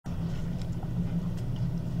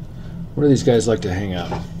Where do these guys like to hang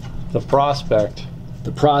out? The Prospect.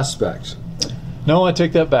 The Prospect. No, I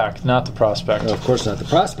take that back. Not the Prospect. No, of course not the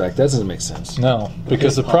Prospect. That doesn't make sense. No,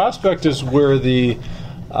 because the Prospect is where the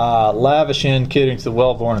lavish inn catering to the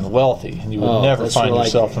well-born and the wealthy, and you would never find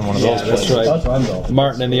yourself in one of those places. That's right.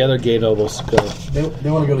 Martin and the other gay nobles go. They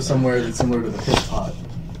want to go to somewhere that's similar to the Pit Pot.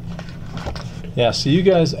 Yeah, so you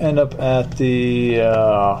guys end up at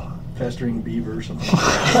the... Festering beaver or something.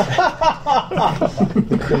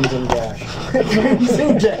 The Crimson Dash.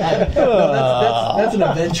 Crimson Dash. No, that's an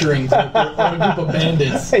adventuring type on a group of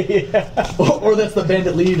bandits. Yeah. Or that's the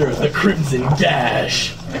bandit leader, the Crimson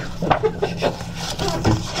Dash.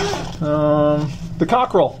 The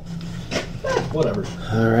Cockerel. Whatever.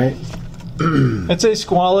 All right. It's a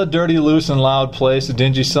squalid, dirty, loose, and loud place. A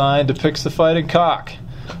dingy sign depicts the fighting cock.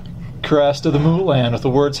 Crest of the Mootland with the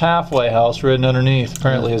words halfway house written underneath,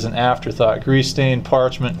 apparently as an afterthought. Grease-stained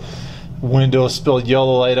parchment windows spilled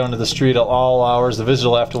yellow light onto the street at all hours. The visitor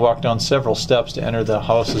will have to walk down several steps to enter the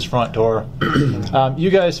house's front door. You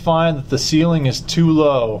guys find that the ceiling is too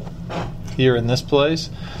low here in this place.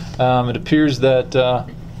 It appears that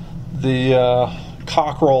the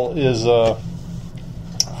Cockerel is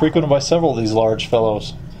frequented by several of these large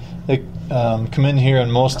fellows. They come in here,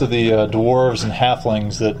 and most of the dwarves and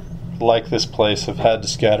halflings that like this place have had to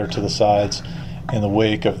scatter to the sides in the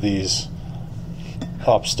wake of these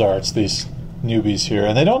upstarts, these newbies here.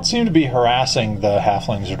 And they don't seem to be harassing the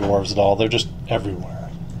halflings or dwarves at all. They're just everywhere.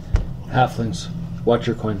 Halflings. Watch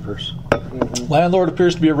your coin purse. Landlord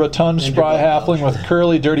appears to be a rotund, spry halfling with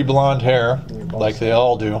curly, dirty blonde hair, like they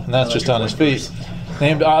all do, and that's just on his feet.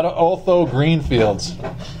 Named Otho Greenfields.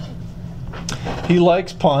 He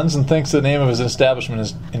likes puns and thinks the name of his establishment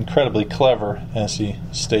is incredibly clever, as he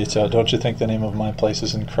states out. Don't you think the name of my place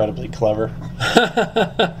is incredibly clever?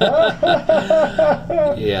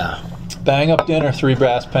 Yeah. Bang up dinner, 3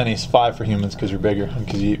 brass pennies, 5 for humans because you're bigger and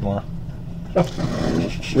because you eat more.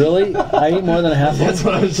 Really? I eat more than a half. That's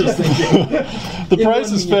what I was just thinking. The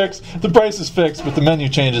price is fixed. The price is fixed, but the menu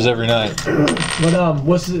changes every night. But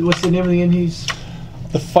what's the name of the inn he's?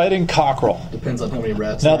 The Fighting Cockerel. Depends on how many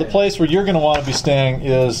rats. Now, the place where you're going to want to be staying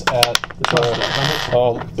is at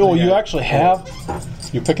you actually have?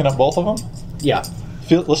 You're picking up both of them? Yeah.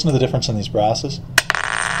 Listen to the difference in these brasses.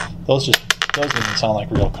 Those didn't sound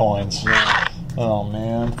like real coins. Yeah. Oh,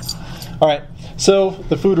 man. All right. So,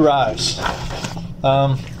 the food arrives.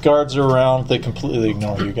 Guards are around. They completely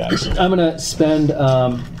ignore you guys. I'm going to spend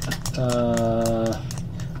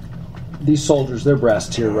these soldiers, they're brass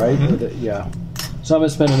tier, right? Mm-hmm. Yeah. So I'm going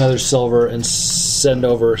to spend another silver and send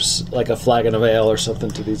over like a flagon of ale or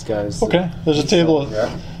something to these guys. Okay. There's a table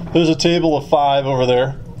of 5 over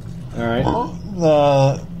there. All right.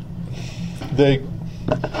 They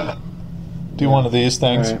do one of these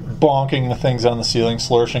things, right. bonking the things on the ceiling,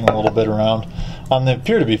 slurshing a little bit around. They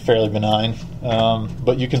appear to be fairly benign,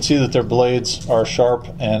 but you can see that their blades are sharp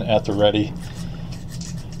and at the ready.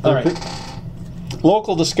 All right.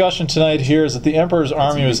 Local discussion tonight here is that the Emperor's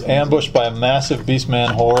army was ambushed by a massive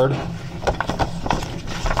beastman horde.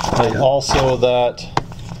 Also that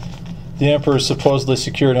the Emperor is supposedly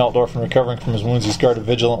secured in Altdorf and recovering from his wounds. He's guarded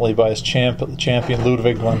vigilantly by his champion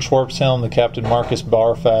Ludwig von Schwartzhelm, the Captain Marcus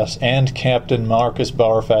Bauerfast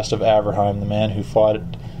of Averheim, the man who fought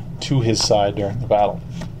to his side during the battle.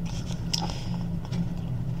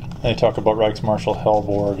 They talk about Reichsmarschall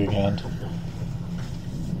Helborg again.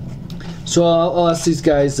 So I'll ask these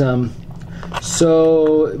guys. So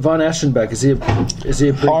von Aschenbeck, is he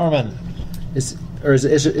a Harman. Is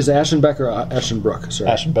Aschenbeck or Aschenbrook? Sorry.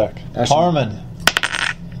 Aschenbeck. Harman.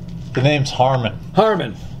 The name's Harman.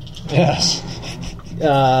 Harman. Yes.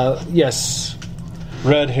 Yes.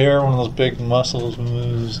 Red hair, one of those big muscles.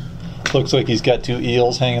 Looks like he's got 2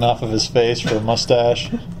 eels hanging off of his face for a mustache.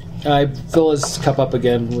 I fill his cup up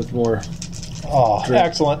again with more. Oh, drink.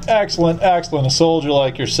 Excellent. A soldier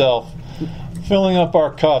like yourself. Filling up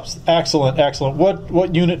our cups. Excellent.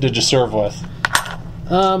 What unit did you serve with?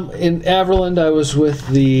 In Averland, I was with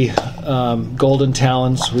the Golden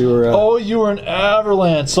Talons. We were. You were in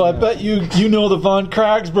Averland, so I bet you know the von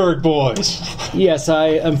Kragsberg boys. Yes, I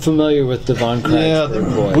am familiar with the von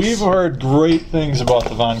Kragsberg boys. We've heard great things about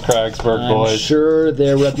the von Kragsberg boys. I'm sure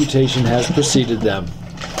their reputation has preceded them.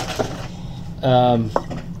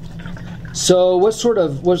 So what sort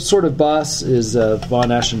of boss is von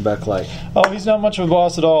Aschenbeck like? Oh, he's not much of a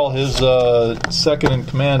boss at all. His second in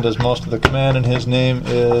command does most of the command, and his name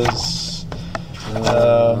is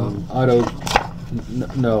Werner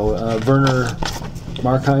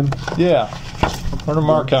Markheim. Yeah, Werner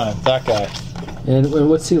Markheim, that guy. And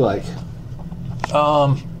what's he like?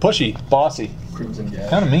 Pushy, bossy, Crimson Dash.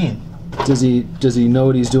 kind of mean. Does he know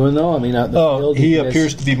what he's doing though? I mean, out in the field. He you guys-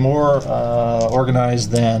 appears to be more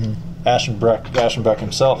organized than Aschenbeck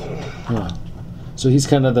himself. Huh. So he's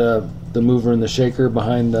kind of the mover and the shaker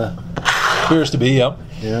behind the. Appears to be, yep.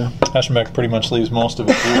 Yeah. Aschenbeck pretty much leaves most of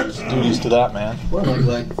his duties to that man. Well, I'm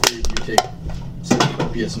glad you take some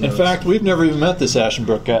copious In notes. fact, we've never even met this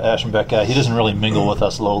Aschenbeck guy. He doesn't really mingle with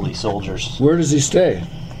us lowly soldiers. Where does he stay?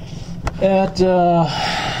 At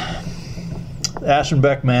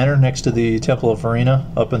Aschenbeck Manor, next to the Temple of Verena,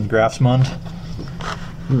 up in Grafsmund.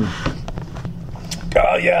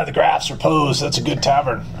 Oh yeah, the Graf's Repose. That's a good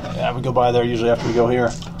tavern. Yeah, we go by there usually after we go here.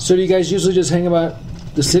 So do you guys usually just hang about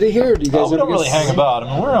the city here? Or do you guys We ever don't really get- hang about.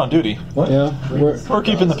 I mean, we're on duty. Yeah. We're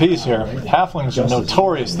keeping the peace here. Halflings are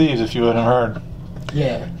notorious thieves, if you hadn't heard.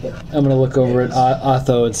 Yeah. I'm gonna look over at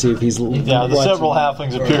Otho and see if he's. Yeah, the several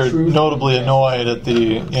halflings appeared notably annoyed at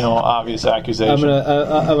the obvious accusation. I'm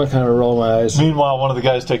gonna kind of roll my eyes. Meanwhile, one of the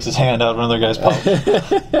guys takes his hand out of another guy's pouch.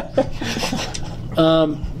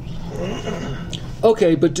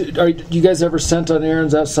 Okay, but are you guys ever sent on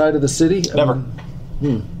errands outside of the city? Never.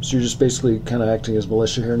 So you're just basically kind of acting as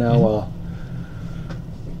militia here now. All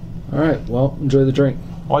right. Well, enjoy the drink.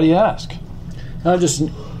 Why do you ask? I'm just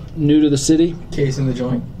new to the city. Case in the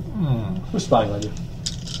joint. We're spying on you.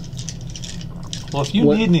 Well, if you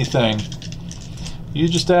What- need anything, you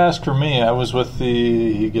just ask for me. I was with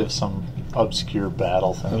he gives some obscure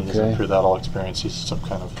battle thing. He doesn't Okay. appear that all experienced. He's some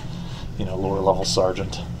kind of, lower level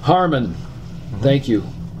sergeant. Harmon. Thank you.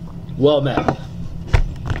 Well met.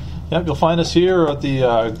 Yep, you'll find us here at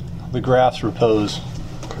the Graf's Repose.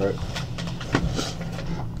 Correct.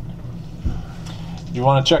 Do you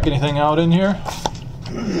want to check anything out in here?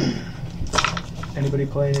 Anybody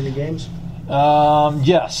playing any games?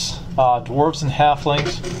 Yes. Dwarves and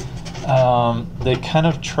halflings. They kind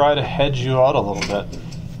of try to hedge you out a little bit.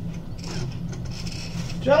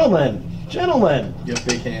 Gentlemen! You have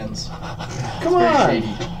big hands. Come Very on! shady.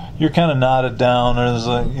 You're kind of knotted down, or there's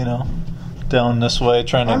down this way,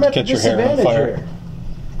 trying to I'm at catch a your hair on disadvantage fire. here.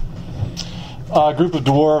 A group of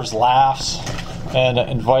dwarves laughs and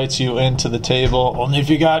invites you into the table. Only if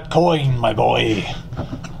you got coin, my boy.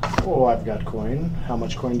 Oh, I've got coin. How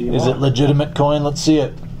much coin do you Is want? it legitimate coin? Let's see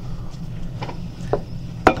it.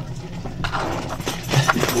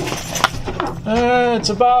 It's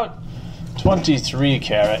about 23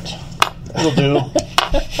 carat. It'll do.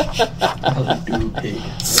 I'll do pig.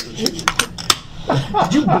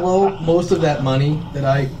 Did you blow most of that money that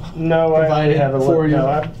I? No, I provided have a for you? No,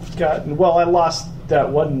 I've gotten. Well, I lost that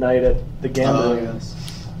one night at the gambling. yes.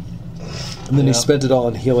 And then he Yeah. spent it all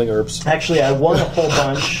on healing herbs. Actually, I won a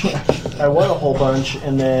whole bunch.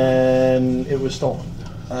 And then it was stolen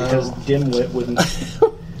because Dimwit wouldn't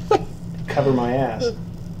cover my ass.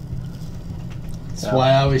 That's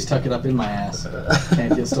why I always tuck it up in my ass.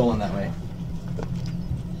 Can't get stolen that way.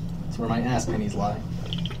 That's where my ass pennies lie.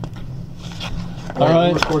 All right.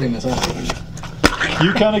 We're recording this, aren't we?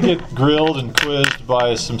 You kind of get grilled and quizzed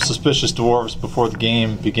by some suspicious dwarves before the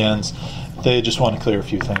game begins. They just want to clear a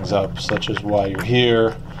few things up, such as why you're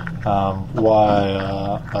here,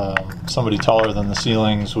 why somebody taller than the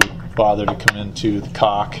ceilings would bother to come into the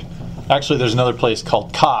Cock. Actually, there's another place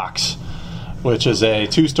called Cox, which is a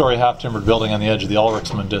 2-story half-timbered building on the edge of the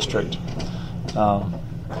Ulrichsmund district.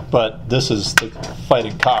 But this is the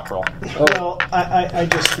Fighting Cockerel. Well, I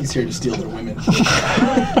just. He's here to steal their women.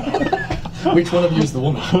 Which one of you is the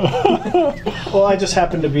woman? Well, I just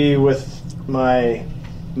happened to be with my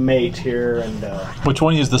mate here and Which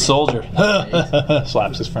one is the soldier?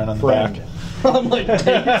 Slaps his friend on the friend. back. I'm like, mate,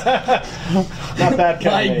 Not that kind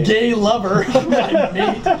my of mate. gay lover, my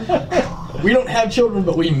mate. We don't have children,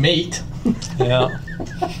 but we mate. Yeah.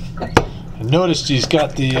 I noticed he's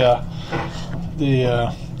got the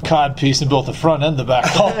cod piece in both the front and the back.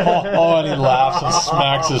 Oh, and he laughs and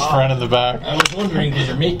smacks his friend in the back. I was wondering because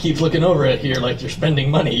your mate keeps looking over at here like you're spending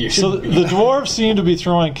money. You So should. the dwarves seem to be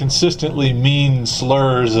throwing consistently mean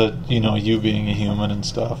slurs at you being a human and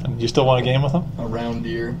stuff. And you still want a game with them? A round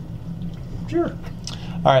deer. Sure.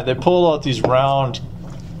 All right. They pull out these round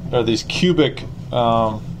or these cubic.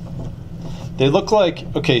 They look like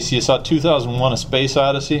so you saw 2001: A Space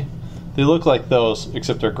Odyssey. They look like those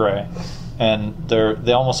except they're gray, and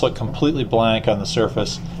they almost look completely blank on the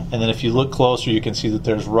surface. And then if you look closer, you can see that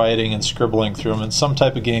there's writing and scribbling through them. It's some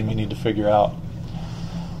type of game you need to figure out.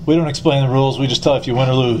 We don't explain the rules. We just tell if you win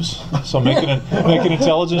or lose. So make an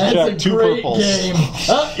intelligence That's check. a 2 great purples. game.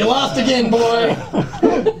 Oh, you lost again, boy.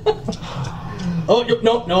 Oh,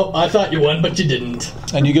 no, I thought you won, but you didn't.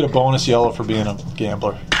 And you get a bonus yellow for being a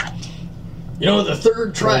gambler. You know, the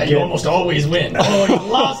third try, you almost always win. Oh, you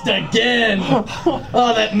lost again.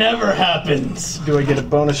 Oh, that never happens. Do I get a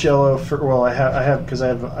bonus yellow for? Well, I have because I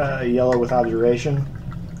have a yellow with observation.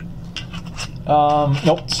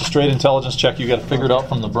 Nope, it's a straight intelligence check. You got to figure it out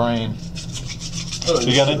from the brain. Oh,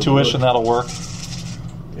 You got intuition, that'll work.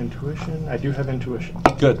 Intuition. I do have intuition.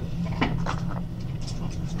 Good.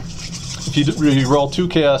 If you roll two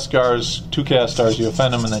chaos stars, you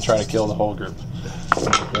offend them, and they try to kill the whole group.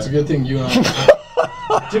 It's a good thing you and I.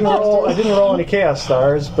 I didn't roll any chaos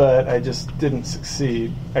stars, but I just didn't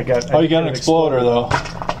succeed. You got an exploder though.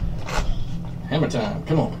 Hammer time.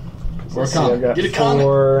 Come on. Or a See, I comet. got Get a 4,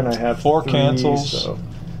 comet. and I have 4 3, cancels. So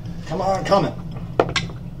Come on, comet.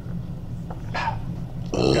 I've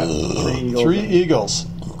got 3 eagles. 3 eagles.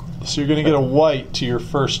 So you're going to get a white to your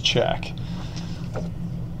first check.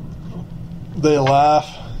 They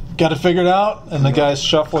laugh. Got it figured out, and the guy's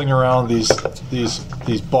shuffling around these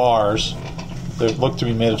bars. They look to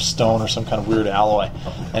be made of stone or some kind of weird alloy,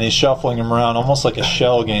 and he's shuffling them around almost like a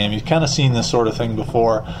shell game. You've kind of seen this sort of thing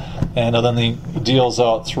before, and then he deals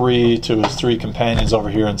out 3 to his 3 companions over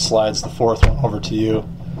here and slides the 4th one over to you.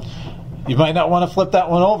 You might not want to flip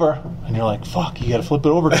that one over, and you're like, "Fuck, you got to flip it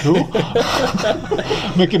over too."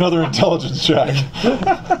 Make another intelligence check.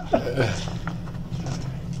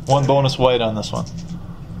 1 bonus white on this one.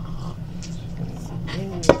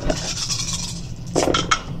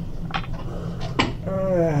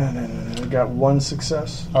 I got 1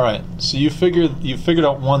 success. All right, so you figured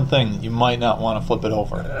out one thing that you might not want to flip it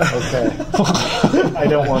over. Okay. I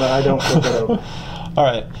don't flip it over. All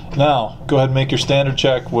right, now go ahead and make your standard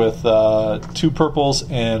check with 2 purples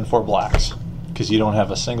and 4 blacks, because you don't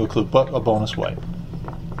have a single clue but a bonus white.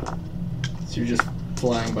 So you're just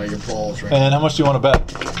flying by your balls right And how much do you want to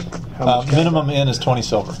bet? How much can I Minimum in is 20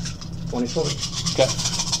 silver. 20 silver. Okay,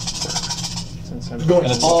 Since I'm Going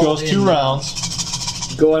and it all goes in 2 now.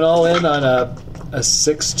 rounds. Going all in on a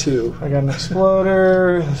 6-2. I got an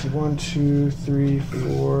exploder. Let's see, 1, 2, 3,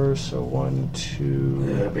 4. So 1,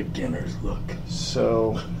 2. The beginner's look.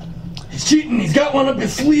 So He's cheating. He's got one up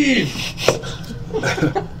his sleeve.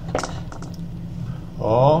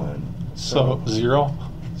 Oh, so 0.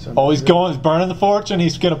 so Oh, he's burning the fortune.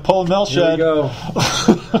 He's going to pull a mill Here we shed. go.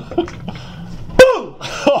 Boom!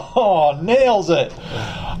 Oh, nails it.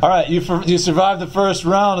 All right, you survived the first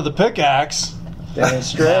round of the pickaxe. Damn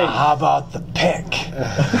straight. Now, how about the pick?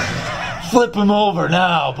 Flip him over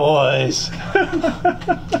now, boys.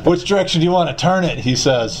 Which direction do you want to turn it? He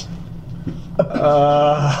says. Go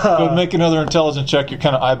ahead and make another intelligence check. You're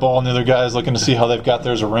kind of eyeballing the other guys, looking to see how they've got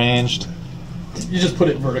theirs arranged. You just put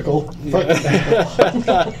it vertical.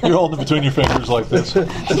 You're holding it between your fingers like this.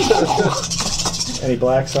 Any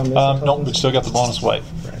blacks on this? Nope, but you still got the bonus white.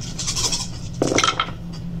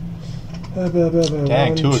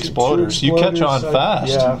 Dang, 2 exploders. You catch on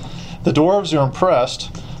fast. Yeah. The dwarves are impressed,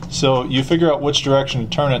 so you figure out which direction to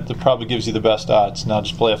turn it that probably gives you the best odds. Now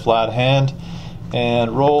just play a flat hand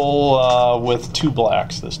and roll with 2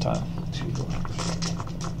 blacks this time. 2 blacks.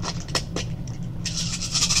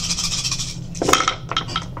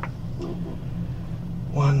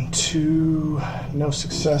 1, 2. No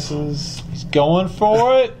successes. He's going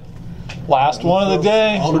for it. Last one of the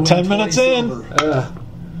day. All We're the 10 way minutes 20 in. silver.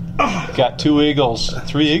 Got 2 eagles.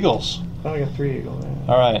 3 eagles. Oh, I got 3 eagles.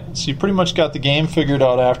 All right, so you pretty much got the game figured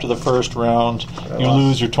out after the first round. You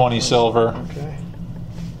lose your 20 silver. Okay.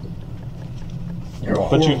 You're a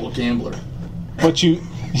But you- horrible gambler. But you...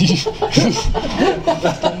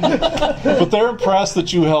 but they're impressed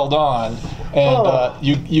that you held on, and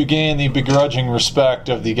you gain the begrudging respect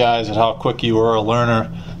of the guys at how quick you were a learner.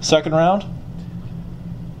 Second round?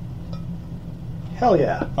 Hell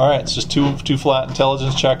yeah. All right, it's just two flat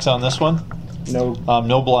intelligence checks on this one. No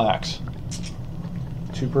No blacks.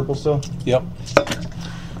 2 purple still? Yep.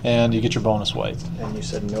 And you get your bonus white. And you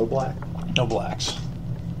said no black? No blacks.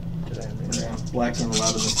 Did I have Yeah, blacks aren't allowed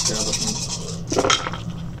in this establishment.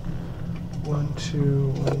 1, 2,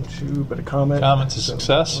 1, 2, but a comet. Comment's a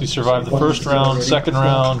success. You survive the first round. Second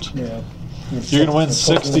round, Yeah. you're going to win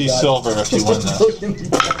 60 silver if you win this.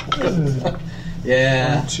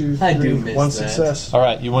 Yeah. 1, 2, 3. I do miss 1 that. success. All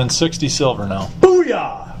right, you win 60 silver now.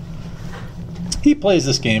 Booyah! He plays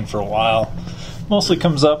this game for a while. Mostly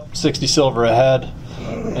comes up 60 silver ahead,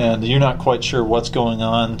 and you're not quite sure what's going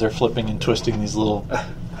on. They're flipping and twisting these little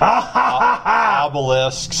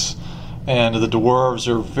obelisks, and the dwarves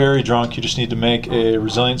are very drunk. You just need to make a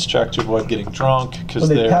resilience check to avoid getting drunk, because When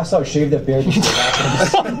they they're... pass out, shave their beard.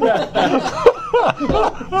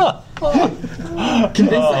 Convince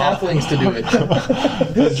the halflings to do it.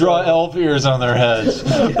 They draw elf ears on their heads. 2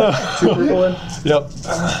 purple in? Yep.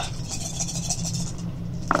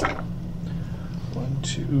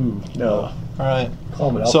 Ooh, no. All right.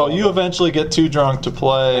 Calm it So out. you eventually get too drunk to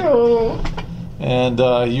play, and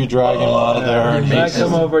you drag him out of there. And I he's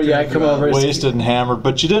come over. It's- wasted and hammered,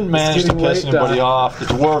 but you didn't manage to getting piss late, anybody Doc. off. The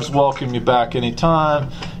dwarves welcome you back anytime.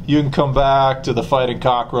 You can come back to the fighting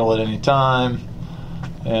cockerel at any time,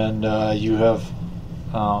 and you have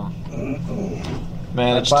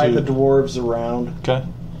managed Buy to. the dwarves around. Okay.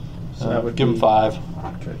 So that would give be- him 5.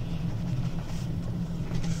 Okay.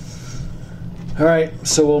 All right,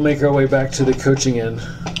 so we'll make our way back to the coaching inn.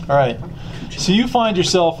 All right. So you find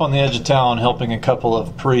yourself on the edge of town helping a couple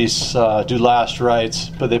of priests do last rites,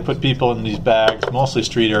 but they put people in these bags. Mostly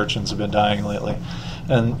street urchins have been dying lately.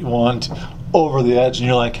 And you want over the edge, and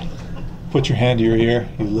you're like, put your hand to your ear.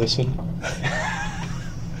 You listen.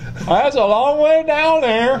 That's a long way down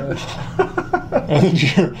there. And then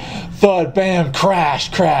your thud, bam, crash,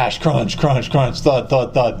 crash, crunch, crunch, crunch, thud,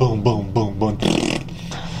 thud, thud, boom, boom, boom, boom.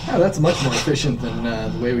 Yeah, that's much more efficient than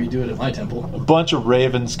the way we do it at my temple. A bunch of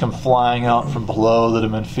ravens come flying out from below that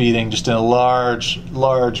have been feeding just in a large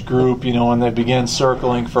group, when they begin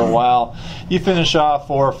circling for a while. You finish off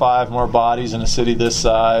 4 or 5 more bodies in a city this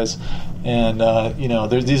size, and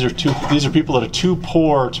these are people that are too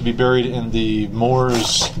poor to be buried in the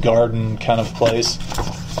Moor's Garden kind of place.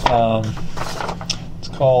 It's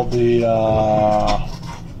called the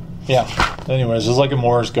anyways, it's like a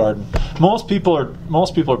Moor's Garden. Most people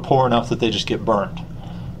are poor enough that they just get burned.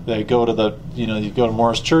 They go to you go to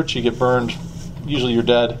Moor's Church, you get burned, usually you're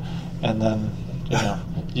dead, and then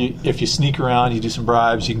if you sneak around, you do some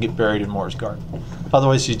bribes, you can get buried in Moor's Garden.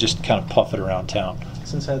 Otherwise, you just kind of puff it around town.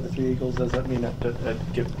 Since I had the 3 eagles, does that mean I'd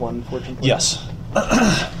get 1 fortune point? Yes.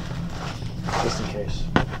 Just in case.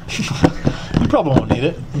 You probably won't need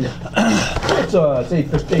it. It's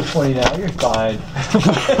 8:20 now. You're fine.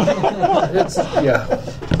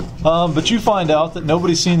 But you find out that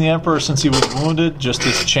nobody's seen the Emperor since he was wounded. Just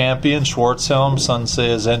his champion, Schwarzhelm. Some say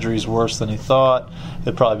his injury's worse than he thought.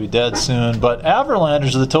 He'll probably be dead soon. But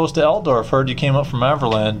Averlanders of the Toast of Eldorf heard you came up from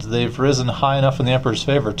Averland. They've risen high enough in the Emperor's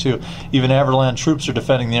favor, too. Even Averland troops are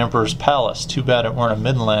defending the Emperor's palace. Too bad it weren't a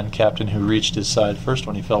Midland captain who reached his side first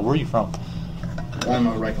when he fell. Where are you from? I'm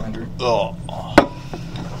a Reiklander. Oh.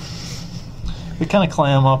 They kind of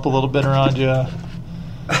clam up a little bit around you.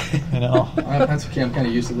 That's okay. I'm kind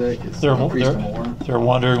of used to that. 'Cause I'm a priest in war. They're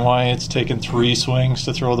wondering why it's taken 3 swings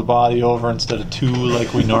to throw the body over instead of 2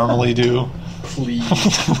 like we normally do. Please.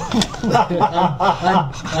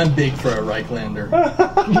 I'm big for a Reiklander.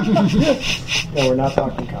 No, we're not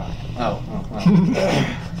talking cock. Oh.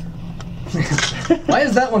 Why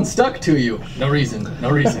is that one stuck to you? No reason.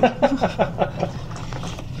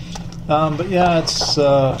 But yeah, it's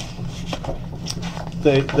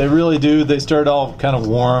they really do. They start all kind of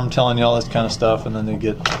warm, telling you all this kind of stuff, and then they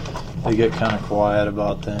get kind of quiet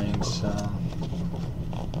about things.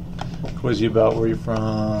 Quiz you about where you're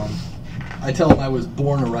from. I tell them I was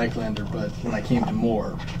born a Reiklander, but when I came to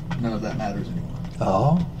Moor, none of that matters anymore.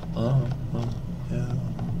 Yeah.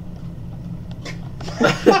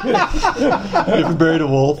 Have you ever buried a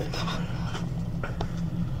wolf?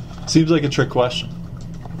 Seems like a trick question.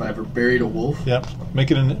 Have I ever buried a wolf? Yep. Make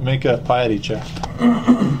a piety check.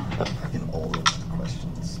 Fucking all those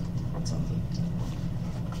questions. Something.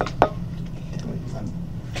 I'm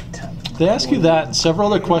 10. They ask you that and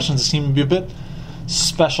several other questions that seem to be a bit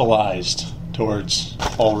specialized towards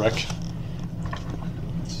Ulrich.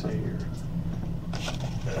 Let's see here.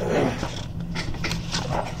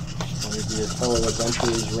 Maybe your fellow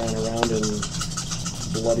adventurers ran around in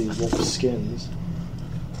bloody wolf skins.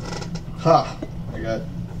 Ha! I got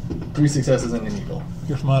 3 successes and an eagle.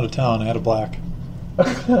 You're from out of town. I had a black.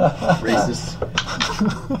 Racist.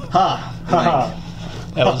 Ha!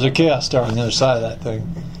 Blank. That was a chaos star on the other side of that thing.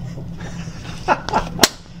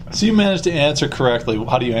 So you managed to answer correctly.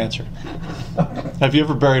 How do you answer? Have you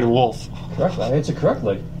ever buried a wolf? Correctly. I answered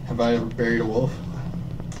correctly. Have I ever buried a wolf?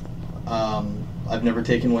 I've never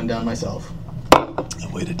taken one down myself. A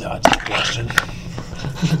way to dodge the question.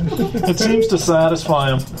 It seems to satisfy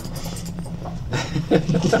him.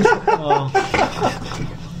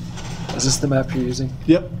 Is this the map you're using?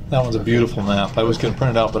 Yep, that one's a beautiful map. I was going to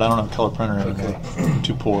print it out, but I don't have a color printer anymore. I'm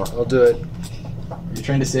too poor. I'll do it. You're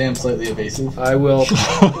trying to say I'm slightly evasive? I will.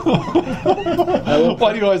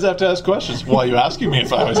 Why do you always have to ask questions? Why are you asking me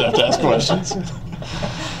if I always have to ask questions?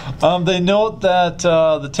 They note that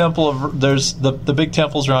the temple of there's the big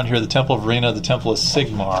temples around here. The temple of Rena, the temple of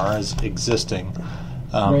Sigmar is existing,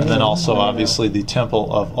 and then also obviously the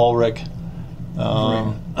temple of Ulrich.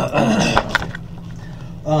 I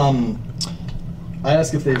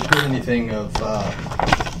ask if they've heard anything of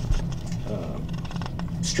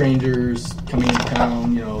strangers coming into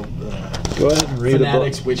town, Go ahead and read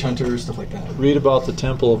fanatics, witch hunters, stuff like that. Read about the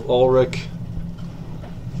Temple of Ulrich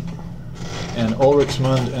and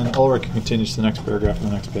Ulrichsmund, and Ulrich continues to the next paragraph on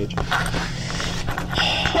the next page.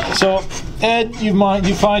 So, Ed,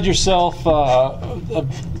 you find yourself,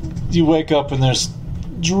 you wake up and there's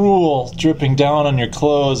drool dripping down on your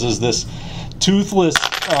clothes as this toothless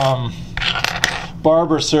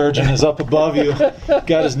barber surgeon is up above you,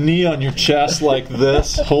 got his knee on your chest like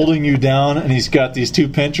this, holding you down, and he's got these two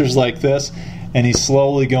pinchers like this, and he's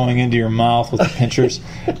slowly going into your mouth with the pinchers,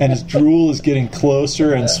 and his drool is getting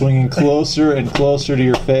closer and swinging closer and closer to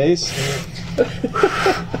your face.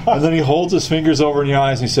 And then he holds his fingers over in your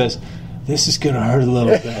eyes and he says, "This is going to hurt a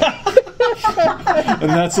little bit." And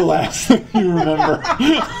that's the last thing you remember.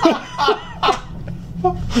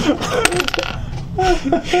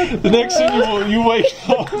 The next thing you wake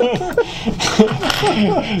up,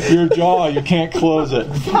 your jaw, you can't close it.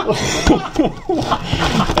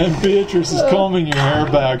 And Beatrice is combing your hair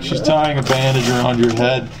back. She's tying a bandage around your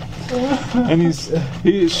head. And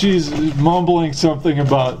she's mumbling something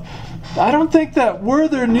about, "I don't think that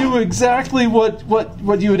Werther knew exactly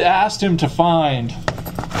what you had asked him to find."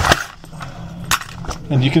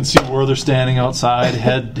 And you can see Werther standing outside,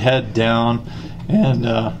 head down, and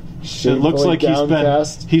it looks like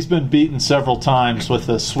he's been beaten several times with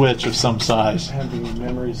a switch of some size. Having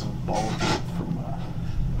memories of Bald from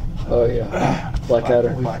Oh yeah,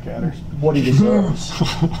 Blackadder. Blackadder. What he deserves.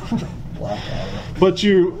 Blackadder. But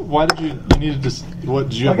why did you needed to? What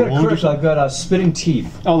did you I have? A got a wound or critical. I've something? got spitting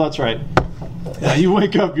teeth. Oh, that's right. Yeah, you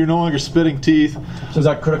wake up. You're no longer spitting teeth. So is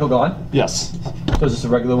that critical gone? Yes. So is this a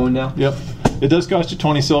regular wound now? Yep. It does cost you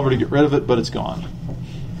 20 silver to get rid of it, but it's gone.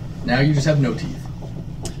 Now you just have no teeth.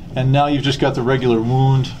 And now you've just got the regular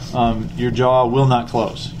wound. Your jaw will not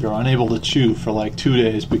close. You're unable to chew for like 2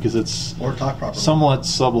 days because it's Or talk properly. somewhat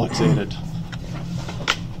subluxated.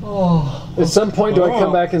 Oh. At some point, do I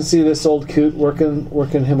come back and see this old coot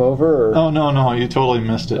working him over? Or? Oh no, you totally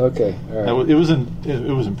missed it. Okay, all right. It was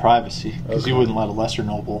in privacy because you Okay. wouldn't let a lesser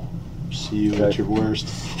noble see you at your worst.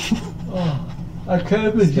 I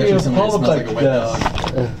can't be Especially seeing somebody that public smells like like a wet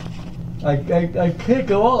this. I can't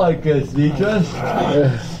go out like this, Beatrice.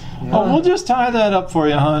 Oh, we'll just tie that up for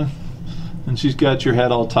you, hon. And she's got your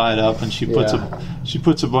head all tied up, and she puts Yeah.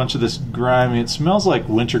 a bunch of this grimy. It smells like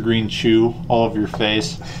wintergreen chew all over your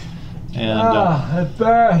face, and It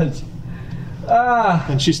burns.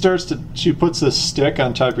 and she puts this stick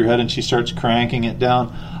on top of your head, and she starts cranking it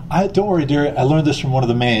down. Don't worry, dear. I learned this from one of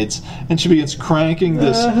the maids. And she begins cranking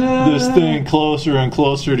this thing closer and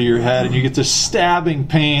closer to your head, and you get this stabbing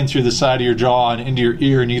pain through the side of your jaw and into your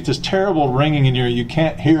ear, and you get this terrible ringing in your ear. You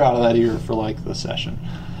can't hear out of that ear for like the session.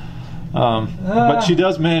 But she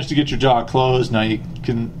does manage to get your jaw closed. Now you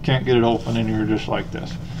can't get it open, and you're just like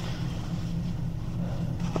this.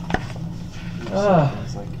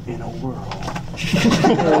 It's like in a world.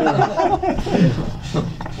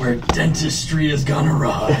 Where dentistry has gone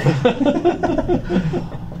awry.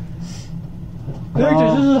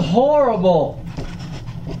 Beatrice, this is horrible.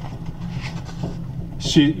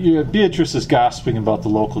 Beatrice is gossiping about the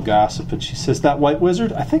local gossip, and she says that white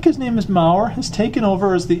wizard, I think his name is Mauer, has taken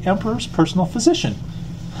over as the Emperor's personal physician.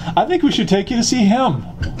 I think we should take you to see him.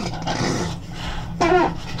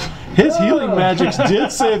 His healing magics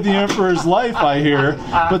did save the Emperor's life, I hear,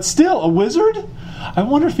 but still, a wizard? I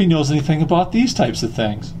wonder if he knows anything about these types of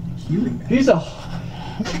things. He's a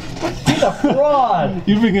fraud.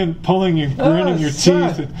 You begin grinning your son.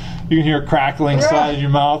 teeth, and you can hear a crackling side of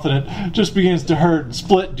your mouth, and it just begins to hurt and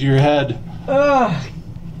split into your head.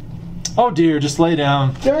 Oh dear, just lay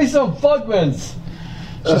down. Give me some bug mints.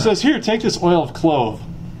 She says, "Here, take this oil of clove.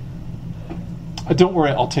 Don't worry,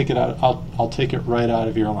 I'll take it out. I'll take it right out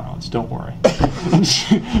of your allowance. Don't worry."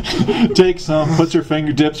 Takes some, dips her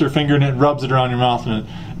finger in it, and rubs it around your mouth, and it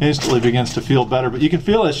instantly begins to feel better. But you can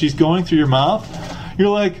feel as she's going through your mouth, you're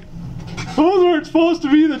like, "Those weren't supposed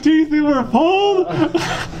to be the teeth that were pulled."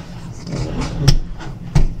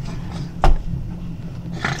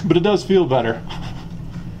 But it does feel better.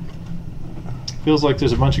 Feels like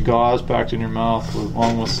there's a bunch of gauze packed in your mouth,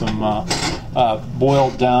 along with some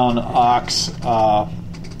boiled down ox.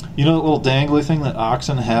 You know that little dangly thing that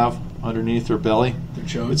oxen have underneath their belly? Their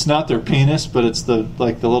chodes? It's not their penis, but it's the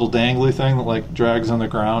little dangly thing that drags on the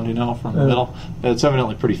ground, from the middle. It's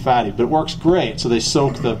evidently pretty fatty, but it works great. So they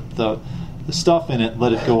soak the stuff in it,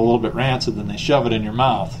 let it go a little bit rancid, then they shove it in your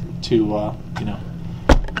mouth to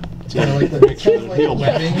Kind of like make sure that it heals.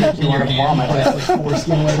 webbing in your hand, like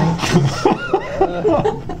foreskin webbing.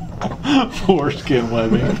 Foreskin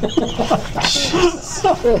webbing.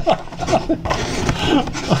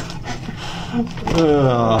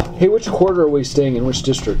 Hey, which quarter are we staying in? Which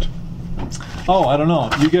district? Oh, I don't know.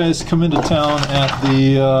 You guys come into town at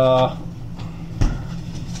the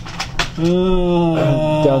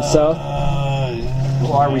Down south?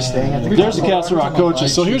 Well, are we staying at the There's the Castle Rock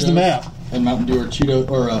coaches. So here's the map. And Mountain Dew or Cheetos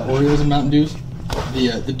or Oreos and Mountain Dews.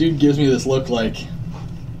 The dude gives me this look like,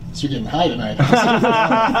 so you're getting high tonight.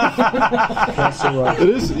 It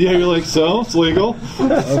is. Yeah, you're like, so it's legal.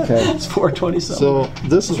 Okay. It's 427. So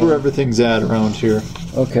this is where everything's at around here.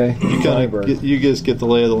 Okay. You guys get the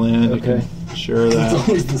lay of the land. Okay. You can share It's that.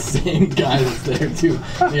 always the same guy that's there too.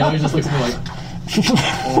 He always just looks at me like,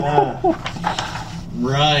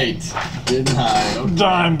 right, getting high. Okay.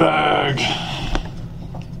 Dime bag.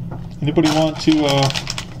 Anybody want to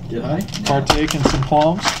Get high? partake in some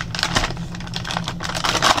plums?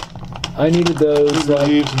 I needed those like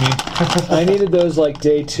Relieves me. I needed those like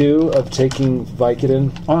day 2 of taking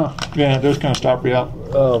Vicodin. Yeah, those kind of stop you up.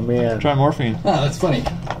 Oh man. Try morphine. Ah, that's funny.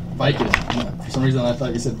 Vicodin. For some reason I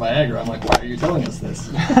thought you said Viagra. I'm like, why are you telling us this?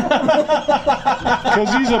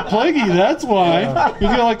 Because he's a plaguey, that's why. He's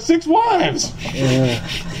got like 6 wives. Yeah.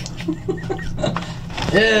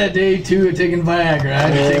 Yeah, day 2 of taking Viagra. I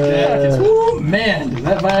had to take that. 'Cause, woo, man, does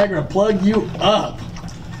that Viagra plug you up?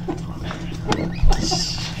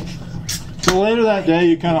 So later that day,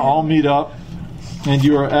 you kind of all meet up, and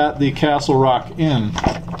you are at the Castle Rock Inn.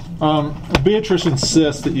 Beatrice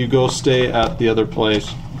insists that you go stay at the other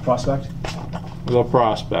place, Prospect? the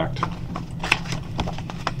Prospect.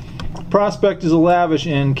 Prospect is a lavish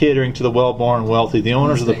inn catering to the well-born and wealthy. The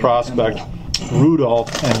owners of the Prospect,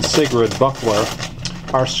 Rudolph and Sigrid Buckler,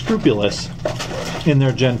 are scrupulous in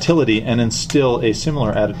their gentility and instill a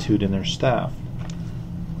similar attitude in their staff.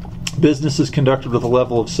 Business is conducted with a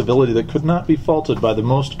level of civility that could not be faulted by the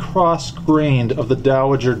most cross-grained of the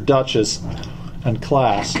Dowager Duchess, and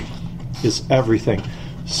class is everything.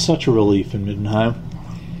 Such a relief in Middenheim.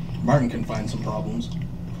 Martin can find some problems.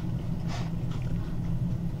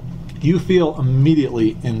 You feel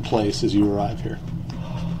immediately in place as you arrive here.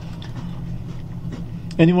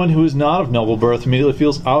 Anyone who is not of noble birth immediately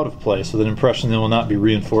feels out of place, with an impression that will not be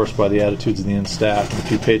reinforced by the attitudes of the inn staff and the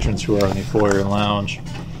few patrons who are in the foyer and lounge.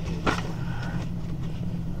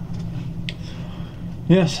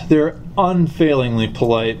 Yes, they're unfailingly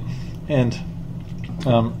polite and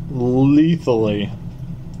lethally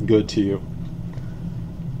good to you.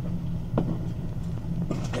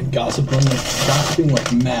 And gossiping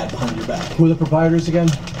like mad behind your back. Who are the proprietors again?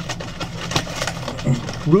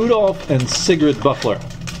 Rudolph and Sigrid Buckler.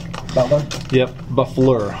 Butler? Yep,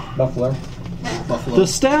 Buffler. Buffler? Buffalo. The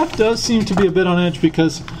staff does seem to be a bit on edge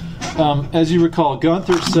because, as you recall,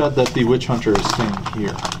 Gunther said that the witch hunter is staying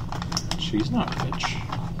here. She's not rich.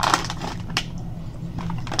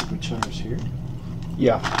 The witch hunter's here.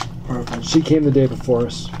 Yeah. Perfect. She came the day before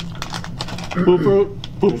us. Poop fruit.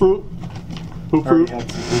 Poop fruit. Poop fruit. Already had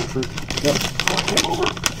some food fruit.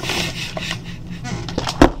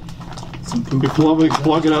 Some poop. You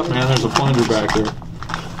plug it up, man. There's a plunger back there.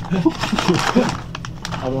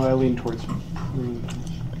 Although I lean towards prune.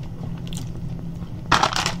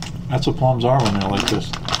 That's what plums are when they're like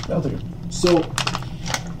this. I'll take it. So,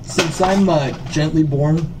 since I'm gently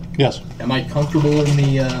born, Yes. am I comfortable in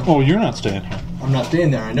the? Oh, you're not staying here. I'm not staying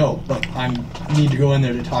there, I know, but I need to go in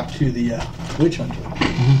there to talk to the witch hunter.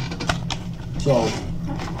 So,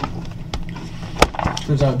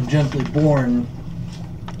 since I'm gently born,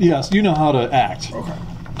 Yes, you know how to act. okay.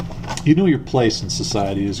 You know your place in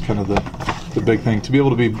society is kind of the big thing. To be able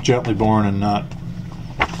to be gently born and not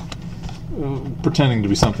pretending to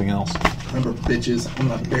be something else. Remember, bitches, I'm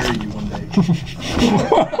gonna bury you one day.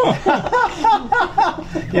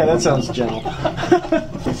 Yeah, that sounds gentle.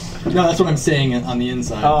 No, that's what I'm saying on the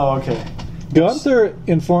inside. Oh, okay. Gunther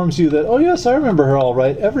informs you that, oh yes, I remember her all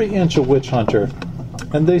right, every inch a witch hunter.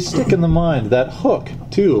 And they stick in the mind. That hook,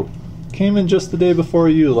 too, came in just the day before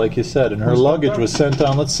you, like you said, and her luggage was sent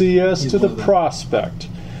on, let's see, yes, He's to the one of them. Prospect.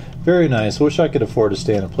 Very nice. Wish I could afford to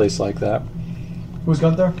stay in a place like that. Who's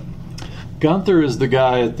Gunther? Gunther is the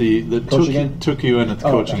guy at that Coaching inn? took you in at the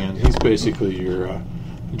Oh, coaching okay. inn. He's basically your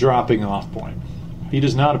dropping off point. He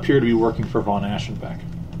does not appear to be working for von Aschenbeck,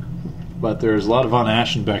 but there's a lot of von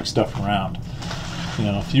Aschenbeck stuff around. You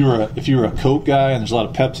know, if you were a Coke guy and there's a lot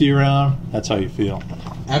of Pepsi around, that's how you feel.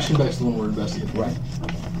 Aschenbeck's the one we're investigating, right?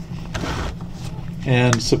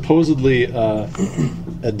 And supposedly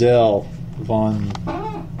Adele von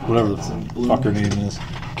whatever the fuck her name is,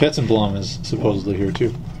 Ketzenblum is supposedly here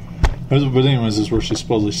too. But anyways, this is where she's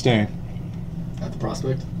supposedly staying. At the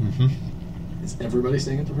Prospect? Mm-hmm. Is everybody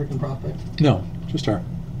staying at the freaking Prospect? No, just her.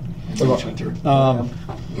 And the witch hunter?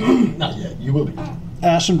 Not yet. You will be.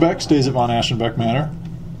 Aschenbeck stays at von Aschenbeck Manor.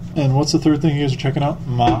 And what's the third thing you guys are checking out?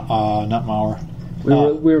 Not Mauer. We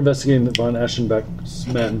were investigating the von Aschenbeck's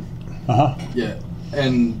men. Uh-huh. Yeah,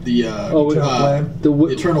 and the the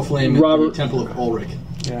Eternal Flame at the Temple of Ulrich.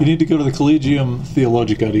 Yeah. You need to go to the Collegium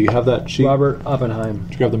Theologica. Do you have that sheet? Robert Oppenheim.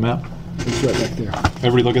 Did you grab the map? It's right back there.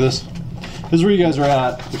 Everybody look at this. This is where you guys are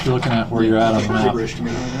at, if you're looking at where you're at on the map. Gibberish to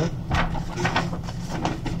me.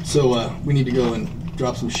 So we need to go and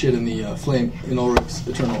drop some shit in the flame in Ulrich's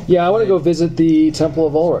Eternal. Yeah, I want to go visit the Temple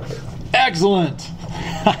of Ulrich. Excellent!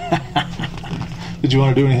 Did you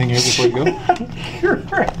want to do anything here before you go?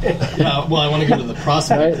 Well, I want to go to the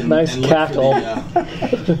prospect and nice look cackle. for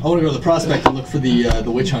the, I want to go to the prospect and look for the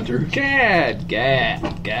witch hunter. Gad.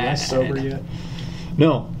 Not sober yet.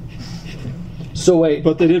 No, So wait,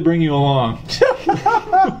 but they did bring you along.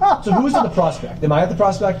 So who's at the prospect? Am I at the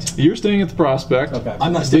prospect? You're staying at the prospect. Okay.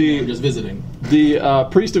 I'm not staying there, I'm just visiting. The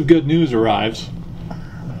priest of good news arrives.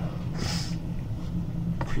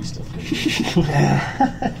 Priest of good.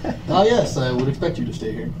 Oh yes, I would expect you to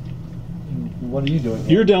stay here. What are you doing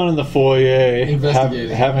here? You're down in the foyer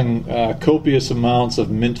Investigating. having copious amounts of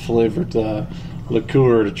mint-flavored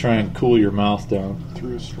liqueur to try and cool your mouth down.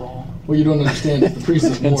 Through a straw. Well, you don't understand. If the priest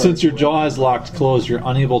is more. And since your jaw is locked closed, you're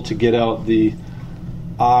unable to get out the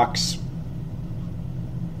ox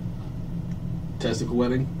Testicle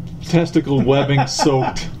webbing. testicle webbing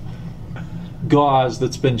soaked gauze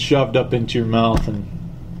that's been shoved up into your mouth and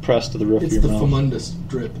pressed to the roof It's of the your mouth. Famundus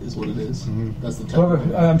drip, is what it is. That's the Whoever,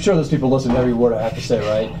 technical. I'm sure those people listen to every word I have to say,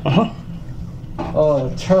 right? Uh-huh. Oh,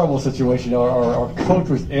 a terrible situation. Our coach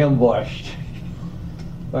was ambushed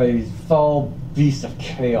by these foul beasts of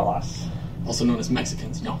chaos. Also known as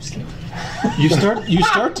Mexicans. No, I'm just kidding.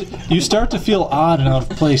 You start to feel odd and out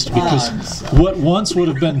of place because I'm sorry. what once would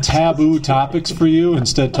have been taboo topics for you,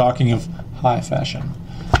 instead talking of high fashion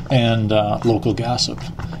and local gossip,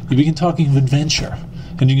 you begin talking of adventure,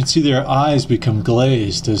 and you can see their eyes become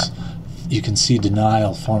glazed as you can see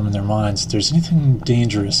denial form in their minds. If there's anything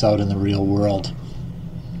dangerous out in the real world.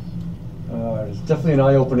 It's definitely an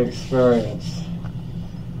eye-opening experience.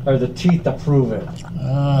 Are the teeth to prove it?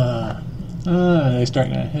 They start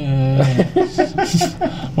to.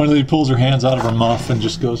 One of them pulls her hands out of her muff and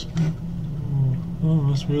just goes. Oh,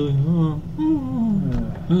 that's really.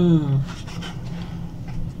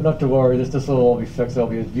 But not to worry, this will all be fixed. It'll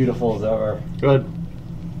be as beautiful as ever. Good.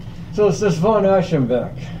 So it's this von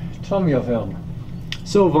Aschenbeck. Tell me of him.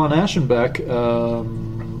 So von Aschenbeck,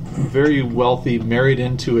 very wealthy, married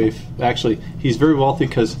into a. Actually, he's very wealthy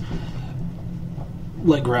because,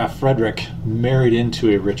 like Graf Frederick, married into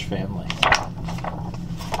a rich family.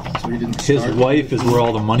 So he didn't His start- wife is where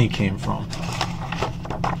all the money came from,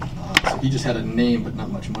 So he just had a name, but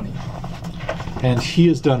not much money. and he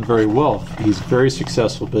has done very well. He's a very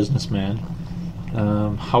successful businessman.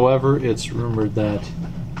 However, it's rumored that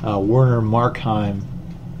Werner Markheim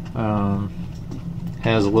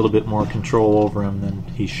has a little bit more control over him than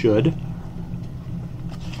he should.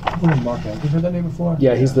 Oh, Mark, have you heard that name before?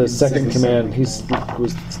 yeah, he's the he's second in second. command. He's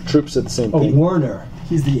was troops at the same Oh, thing. Werner.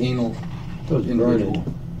 He's the anal Those individual.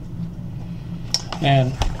 burning.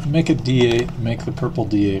 And make a D8, make the purple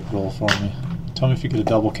D8 roll for me. Tell me if you get a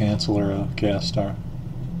double cancel or a chaos star.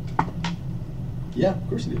 Yeah, of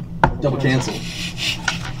course he did. Double cancel.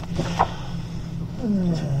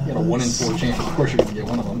 You got a 1 in 4 chance. Of course you're going to get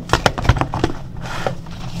one of them.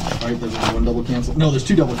 Alright, there's only one double cancel. No, there's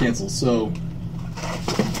 2 double cancels, so...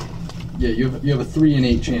 Yeah, you have a 3 in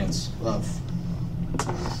 8 chance of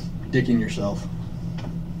dicking yourself.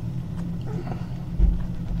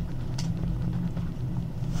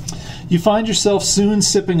 You find yourself soon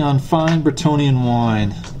sipping on fine Bretonian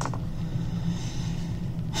wine.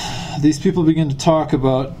 These people begin to talk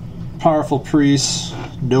about powerful priests,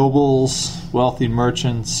 nobles, wealthy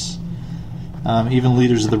merchants, even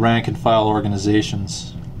leaders of the rank and file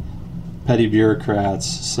organizations, petty bureaucrats,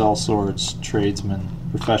 sellswords, tradesmen,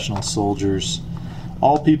 professional soldiers,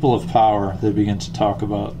 all people of power they begin to talk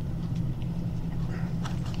about.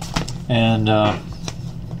 And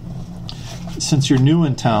since you're new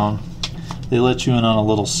in town, they let you in on a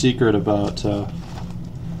little secret about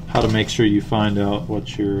how to make sure you find out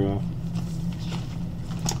what you're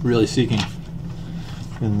really seeking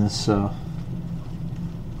in this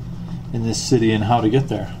city and how to get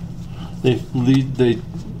there. They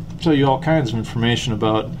tell you all kinds of information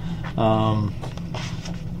about von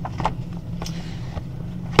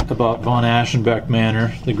Aschenbeck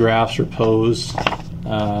Manor, the Graf's repose.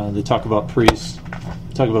 They talk about priests.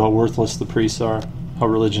 They talk about how worthless the priests are, how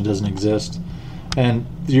religion doesn't exist. And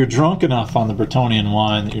you're drunk enough on the Bretonian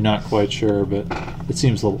wine that you're not quite sure, but it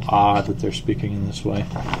seems a little odd that they're speaking in this way.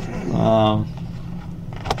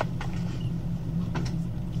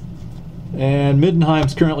 And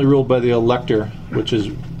Middenheim's currently ruled by the Elector, which is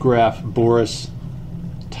Graf Boris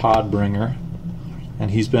Todbringer,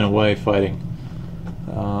 and he's been away fighting.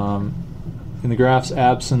 In the Graf's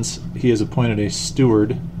absence, he has appointed a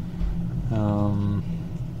steward, and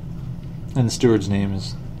the steward's name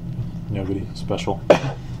is nobody special.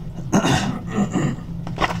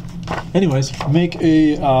 Anyways, make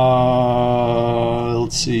a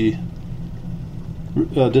let's see,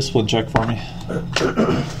 discipline check for me.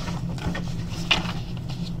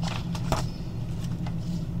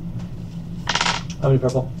 How many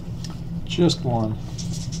purple? Just one.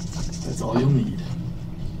 That's all you'll need.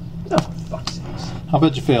 Oh, fuck's sakes. How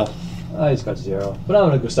about you fail? I just got 0. But I'm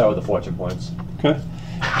going to go start with the fortune points. Okay.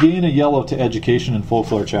 Gain a yellow to education and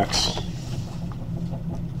folklore checks.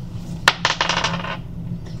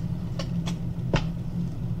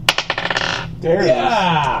 There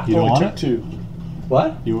Yeah! You don't Only want took it? 2.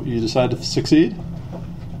 What? You decide to succeed,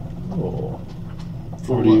 Oh.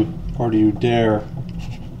 or do you dare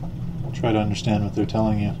try to understand what they're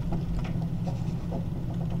telling you?